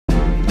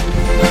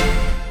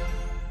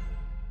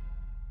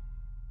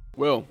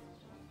Will.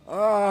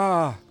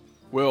 Ah.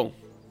 Will.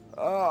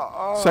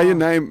 Say your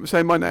name.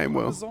 Say my name, I'm a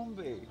Will.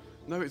 zombie.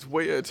 No, it's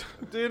weird.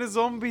 I'm doing a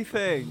zombie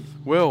thing.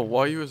 Will,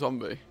 why are you a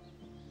zombie?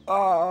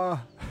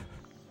 Ah.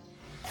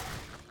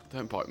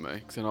 Don't bite me,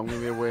 because then I'm going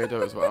to be a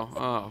weirdo as well.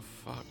 Oh,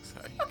 fuck's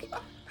sake.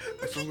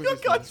 What's wrong with Your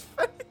this guy's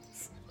man?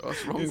 face.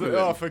 What's wrong He's with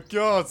like, him? oh, for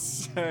God's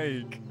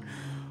sake.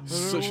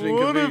 Such an I don't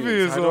wanna be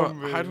a inconvenience.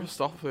 zombie. How do I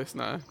stop this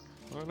now?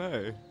 I don't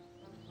know.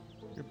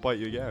 He'll bite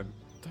you again.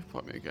 Don't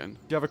bite me again. Do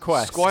you have a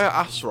quest? Squire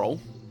Asroll.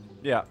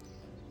 Yeah.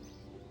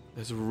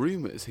 There's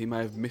rumours he may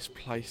have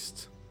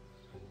misplaced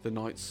the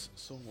knight's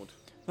sword.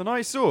 The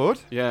knight's sword?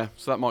 Yeah,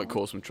 so that might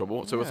cause some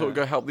trouble. So I thought we'd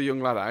go help the young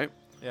lad out.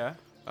 Yeah.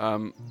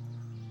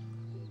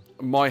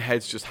 My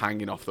head's just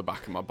hanging off the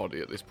back of my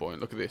body at this point.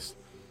 Look at this.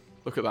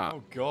 Look at that.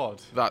 Oh,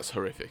 God. That's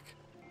horrific.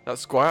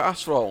 That's Squire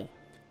Asroll.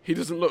 He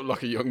doesn't look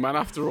like a young man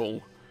after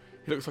all.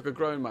 He looks like a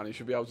grown man. He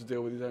should be able to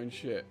deal with his own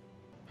shit.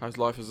 How's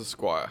life as a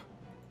squire?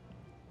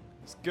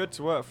 It's good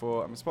to work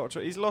for. I'm a spot.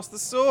 He's lost the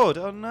sword.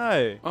 Oh,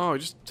 no. Oh,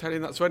 just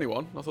telling that to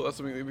anyone? I thought that's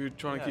something that we were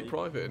trying to Yeah, keep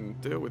private and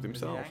deal with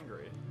himself. Is he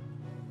angry?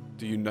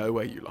 Do you know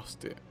where you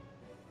lost it?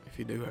 If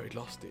he knew where he'd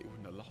lost it, he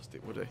wouldn't have lost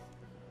it, would he?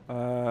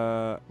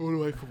 All the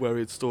way from where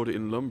he'd stored it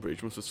in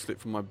Lumbridge. Must have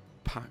slipped from my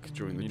pack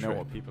during the you trip. know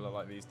what people are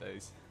like these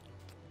days.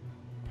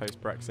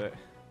 Post-Brexit.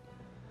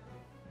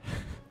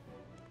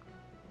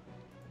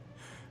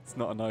 It's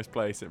not a nice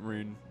place at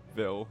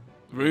Runeville.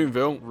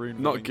 Runeville,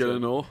 not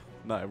Gillinor.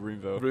 No,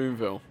 Runeville.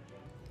 Runeville.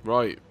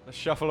 Right. Let's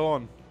shuffle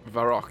on.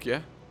 Varrock,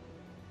 yeah?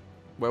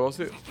 Where was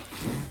it?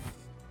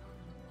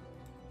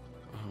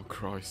 Oh,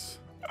 Christ.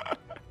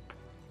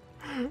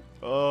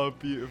 Oh,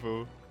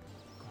 beautiful.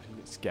 God, he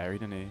looks scary,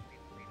 doesn't he?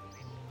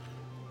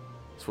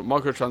 That's what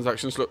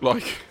microtransactions look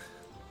like.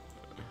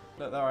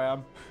 Look, there I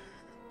am.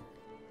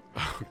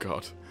 Oh,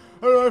 God.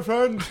 Hello,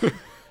 friend.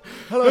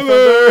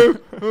 Hello.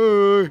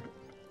 Hello.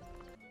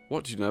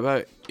 What do you know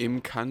about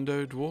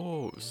Imkando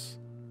dwarves?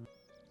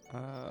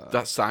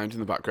 That sound in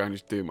the background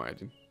is doing my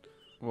head in.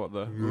 What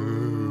the?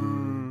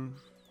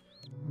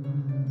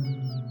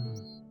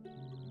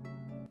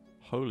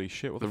 Holy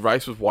shit! What The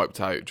race was wiped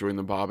out during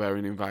the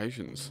barbarian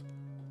invasions.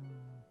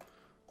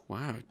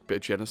 Wow, bit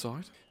of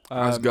genocide.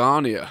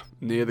 Asgarnia,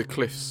 near the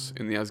cliffs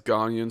in the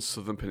Asgarnian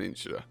southern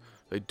peninsula.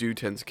 They do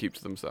tend to keep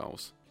to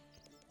themselves.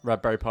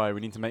 Red berry pie.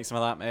 We need to make some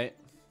of that, mate.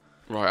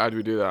 Right, how do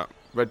we do that?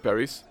 Red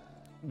berries.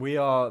 We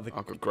are the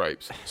I've got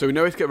grapes. So we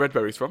know where to get red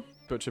berries from?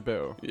 Butcher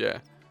Bill. Yeah.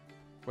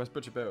 Where's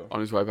Butcher Bill? On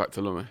his way back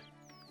to Lummy.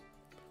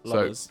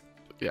 Lovers. So,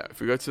 yeah,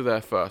 if we go to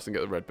there first and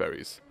get the red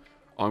berries,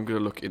 I'm going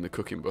to look in the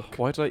cooking book.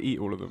 Why did I eat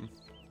all of them?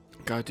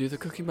 Go do the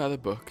cooking by the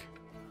book.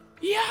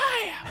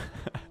 Yeah!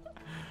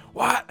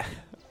 What?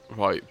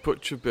 Right,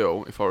 Butcher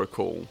Bill, if I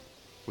recall,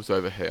 was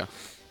over here.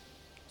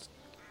 It's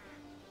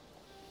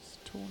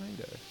a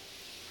tornado.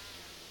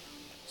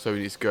 So we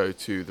need to go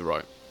to the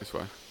right, this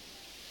way.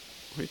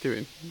 What are you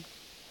doing? Is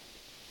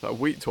that a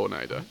wheat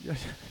tornado? I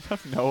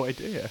have no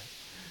idea.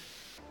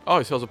 Oh,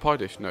 he sells a pie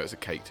dish. No, it's a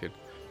cake tin.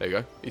 There you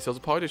go. He sells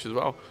a pie dish as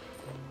well.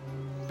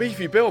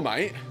 Beefy Bill,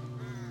 mate.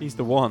 He's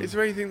the one. Is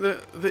there anything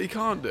that he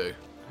can't do?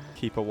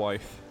 Keep a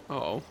wife.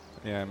 Oh.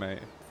 Yeah, mate.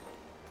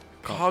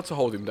 Hard to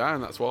hold him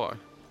down, that's why.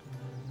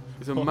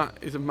 He's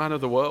a man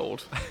of the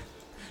world.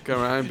 Go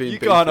around being You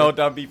beefy. can't hold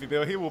down Beefy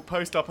Bill. He will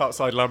post up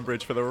outside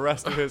Lumbridge for the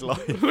rest of his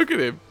life. Look at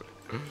him.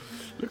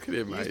 Look at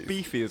him, He's mate.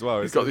 beefy as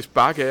well. He's got this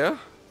bag here.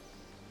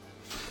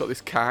 Got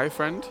this cow,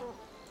 friend.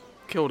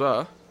 Killed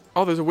her.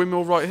 Oh, there's a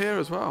windmill right here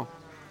as well.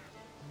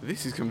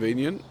 This is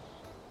convenient.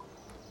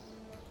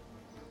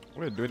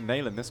 We're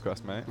nailing this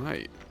quest, mate.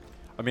 Mate,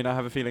 I mean, I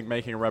have a feeling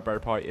making a red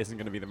berry pie isn't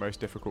going to be the most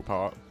difficult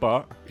part,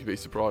 but... you'd be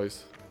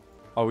surprised.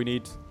 Oh, we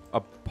need a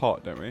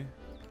pot, don't we?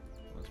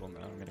 There's one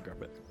there. I'm going to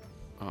grab it.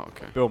 Oh,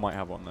 okay. Bill might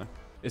have one, though.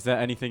 Is there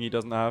anything he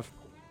doesn't have?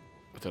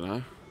 I don't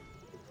know.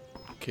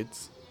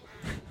 Kids.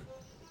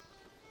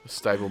 A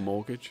stable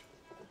mortgage.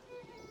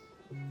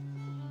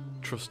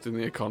 Trust in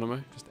the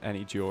economy. Just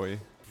any joy.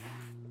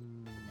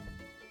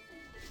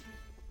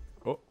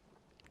 Oh.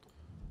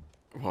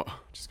 What?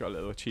 Just got a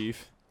little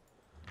achieve.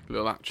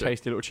 Little action.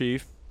 Tasty little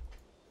achieve.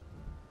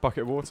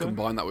 Bucket of water.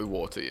 Combine that with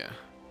water, yeah.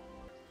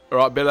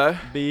 Alright, Billo.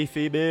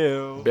 Beefy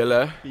Bill.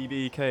 Billo.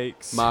 BB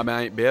cakes. My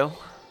mate, Bill.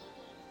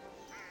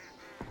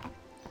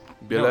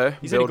 Billo. No,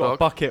 he's Bill only got a dog.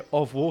 bucket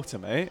of water,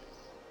 mate.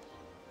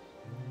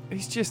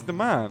 He's just the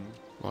man.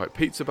 Right,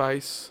 pizza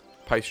base,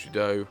 pastry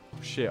dough.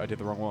 Shit, I did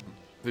the wrong one.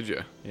 Did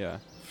you? Yeah.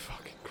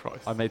 Fucking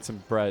Christ. I made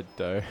some bread,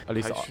 though. At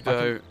least Pastry I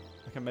dough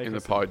can make in the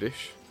us pie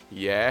dish.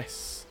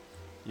 Yes.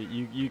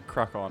 You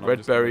crack on. Red I'm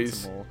just gonna make berries.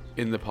 some more.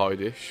 In the pie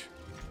dish.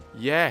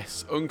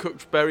 Yes.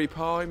 Uncooked berry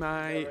pie,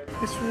 mate.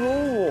 It's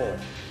raw.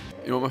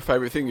 You know what my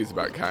favourite thing is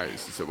about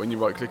cows? Is that when you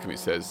right click them, it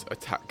says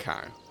attack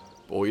cow.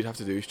 But all you'd have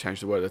to do is change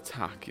the word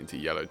attack into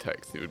yellow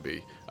text. It would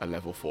be a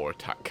level 4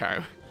 attack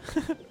cow.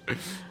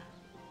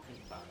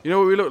 You know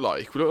what we look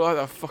like? We look like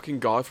that fucking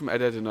guy from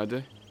Ed, Edd and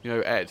Eddy. You know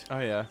Ed? Oh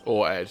yeah.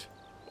 Or Ed.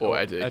 Or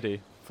Eddie.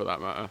 Eddie. For that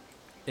matter.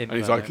 In And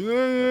he's there.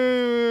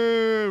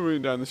 like,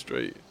 running down the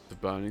street. The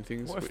burning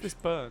things. What if which, this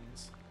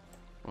burns?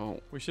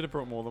 well, We should have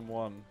brought more than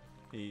one.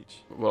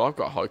 each. Well, I've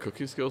got high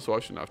cooking skills, so I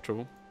shouldn't have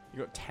trouble. You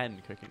got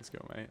 10 cooking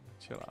skill, mate.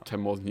 Chill out. 10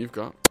 more than you've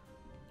got.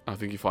 I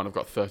think you find I've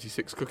got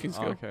 36 cooking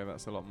skill. Oh, okay,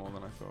 that's a lot more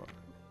than I thought.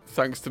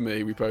 Thanks to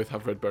me, we both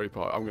have red berry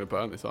pie. I'm going to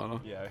burn this, aren't I?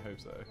 Yeah, I hope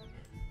so.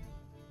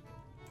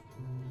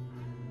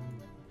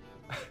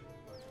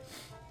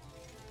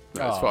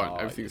 No, it's fine.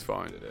 Everything's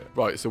fine.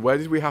 Right, so where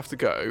did we have to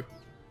go? Do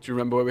you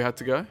remember where we had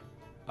to go?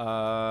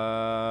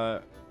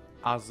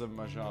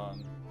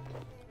 Azerbaijan.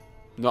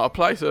 Not a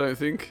place, I don't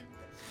think.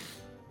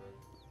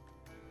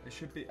 It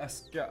should be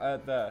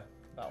there.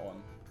 That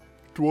one.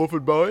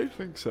 Dwarven Mine? I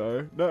think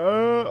so.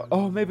 No.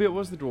 Oh, maybe it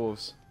was the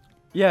dwarves.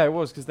 Yeah, it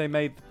was because they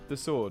made the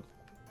sword.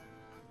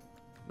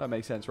 That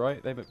makes sense,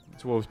 right?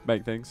 Dwarves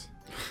make things.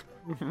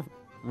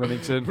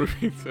 Remington.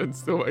 Remington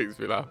still makes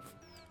me laugh.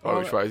 Oh,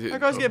 which way is it?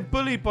 That guy's getting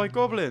bullied by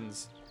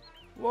goblins.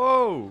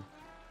 Whoa.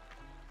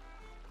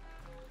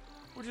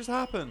 What just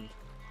happened?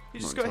 He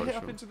just got hit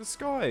up into the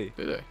sky.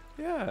 Did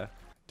he? Yeah.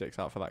 Dick's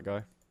out for that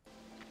guy.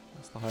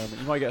 That's the helmet.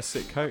 You might get a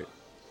sick coat.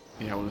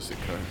 Yeah, I want a sick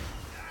coat.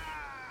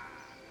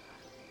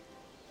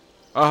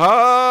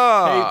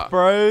 Aha! Hey,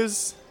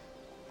 bros.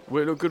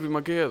 Will it look good with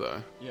my gear,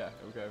 though? Yeah, it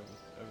will go over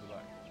the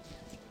back.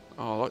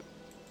 Oh, I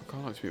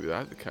can't like to be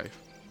without the cape.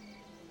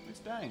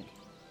 It's dank.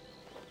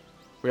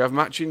 We have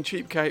matching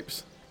cheap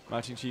capes.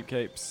 Matching cheap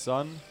capes,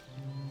 son.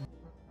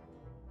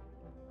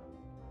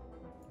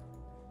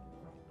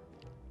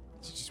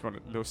 Just want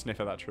a little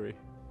sniff of that tree.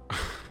 Oh,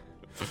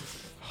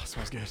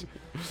 smells good.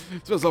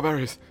 Smells like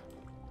berries.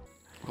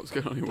 What's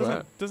going on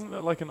here? Doesn't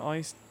look like an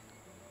ice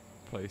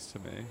place to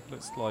me.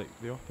 Looks like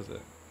the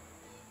opposite.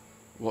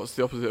 What's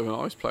the opposite of an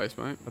ice place,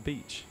 mate? A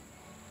beach.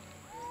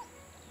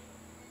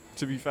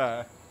 To be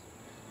fair.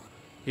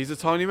 He's a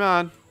tiny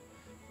man.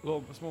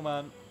 A small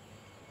man.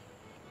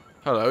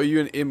 Hello, are you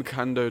an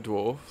Imkando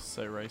dwarf?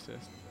 So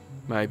racist.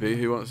 Maybe.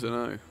 Who wants to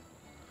know?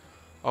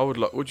 I would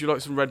like. Would you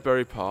like some red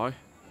berry pie?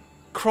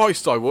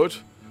 Christ, I would.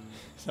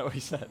 Is that what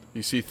he said?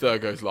 You see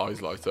Thurgo's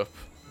eyes light up.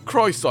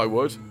 Christ, I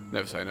would.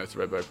 Never say no to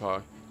red berry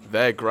pie.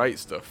 They're great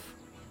stuff.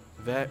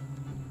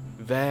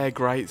 They're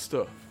great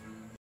stuff.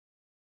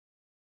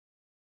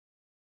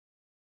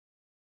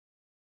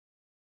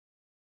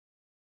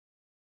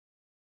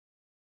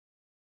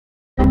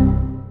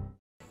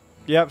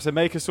 Yep, so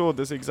make a sword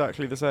that's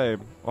exactly the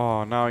same.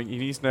 Oh, now he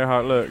needs to know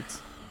how it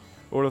looked.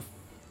 All of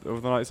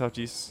the knights have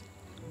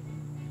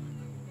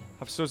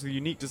swords with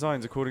unique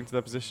designs according to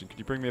their position. Could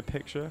you bring me a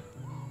picture?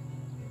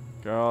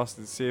 Go ask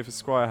and see if a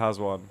squire has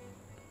one.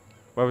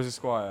 Where was the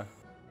squire?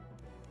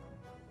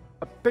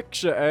 A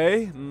picture,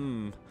 eh?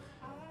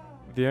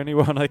 The only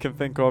one I can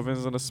think of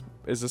is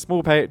a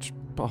small page.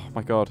 Oh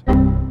my god.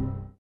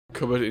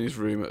 Cupboard in his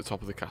room at the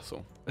top of the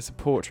castle. It's a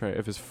portrait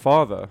of his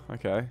father.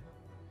 Okay.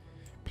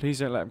 Please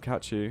don't let him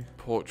catch you.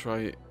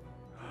 Portrait.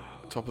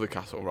 Top of the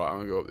castle. Right, I'm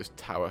going to go up this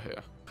tower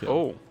here. Yeah.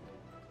 Oh.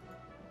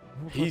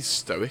 He's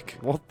stoic.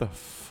 What the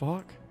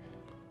fuck?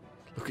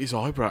 Look at his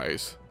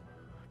eyebrows.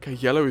 Okay,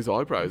 yellow his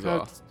eyebrows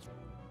are.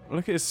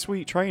 Look at his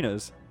sweet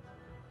trainers.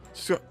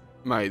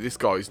 Mate, this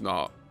guy's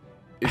not.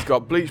 He's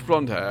got bleached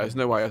blonde hair. There's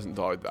no way he hasn't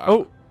dyed that.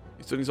 Oh.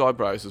 He's done his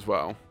eyebrows as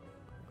well.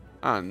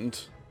 And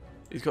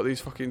he's got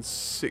these fucking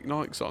sick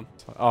Nikes on.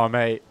 Oh,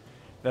 mate.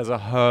 There's a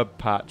herb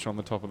patch on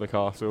the top of the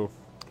castle.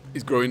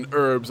 He's growing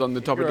herbs on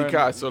the top of the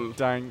castle.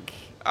 Dank.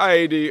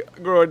 Heidi,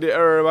 growing the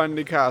herb on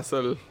the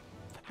castle.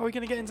 How are we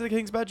going to get into the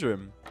king's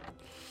bedroom?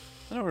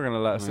 I know we're going to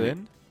let us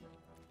in.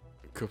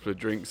 A couple of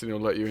drinks and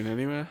he'll let you in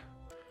anywhere.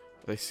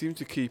 They seem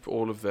to keep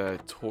all of their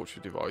torture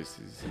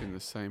devices in the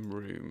same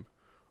room,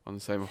 on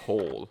the same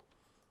hall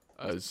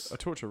as a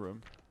torture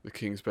room. The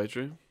king's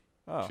bedroom.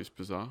 Oh. Which is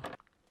bizarre.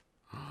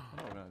 Oh,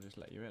 they're going to just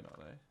let you in, are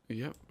they?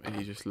 Yep, and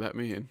he just let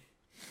me in.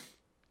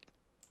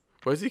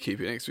 Where's he keep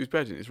it? Next to his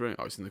bed in his room?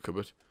 Oh, it's in the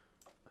cupboard.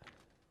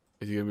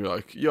 Is he going to be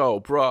like, yo,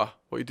 bruh,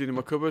 what you doing in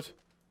my cupboard?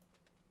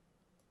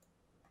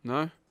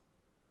 No?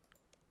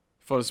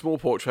 Find a small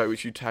portrait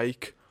which you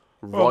take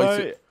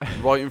right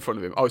in front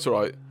of him. Oh, it's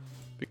alright.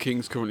 The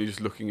king's currently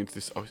just looking into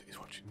this. Oh, he's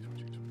watching.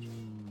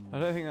 I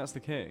don't think that's the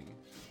king.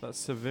 That's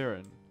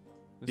Severin.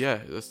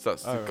 Yeah, that's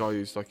the guy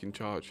who's like in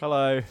charge.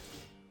 Hello.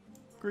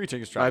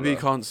 Greetings, traveller. Maybe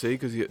he can't see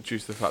because due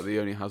to the fact that he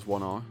only has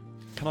one eye.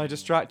 Can I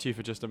distract you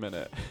for just a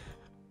minute?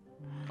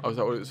 Oh, is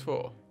that what it's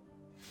for?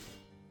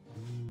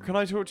 Can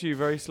I talk to you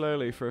very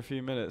slowly for a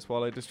few minutes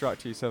while I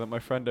distract you so that my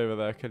friend over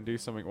there can do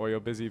something while you're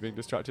busy being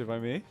distracted by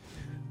me?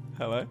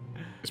 Hello?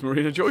 Is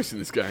Marina Joyce in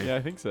this game? Yeah,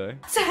 I think so.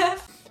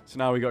 So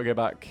now we got to go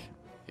back.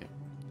 Yeah.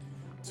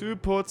 To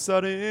Port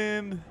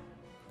Sarim.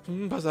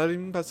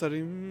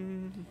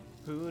 Basarim.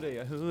 Who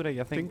do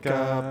you think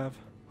of?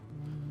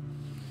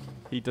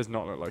 He does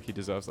not look like he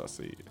deserves that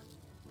seat.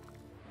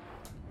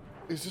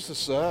 He's just a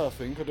sir, I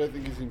think. I don't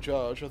think he's in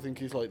charge. I think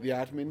he's like the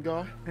admin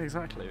guy.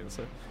 Exactly.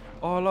 So,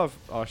 oh, I love...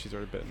 Oh, she's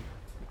already bitten.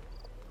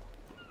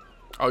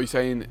 Oh, you're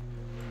saying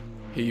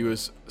he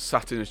was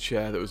sat in a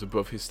chair that was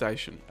above his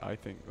station? I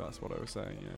think that's what I was saying, yeah.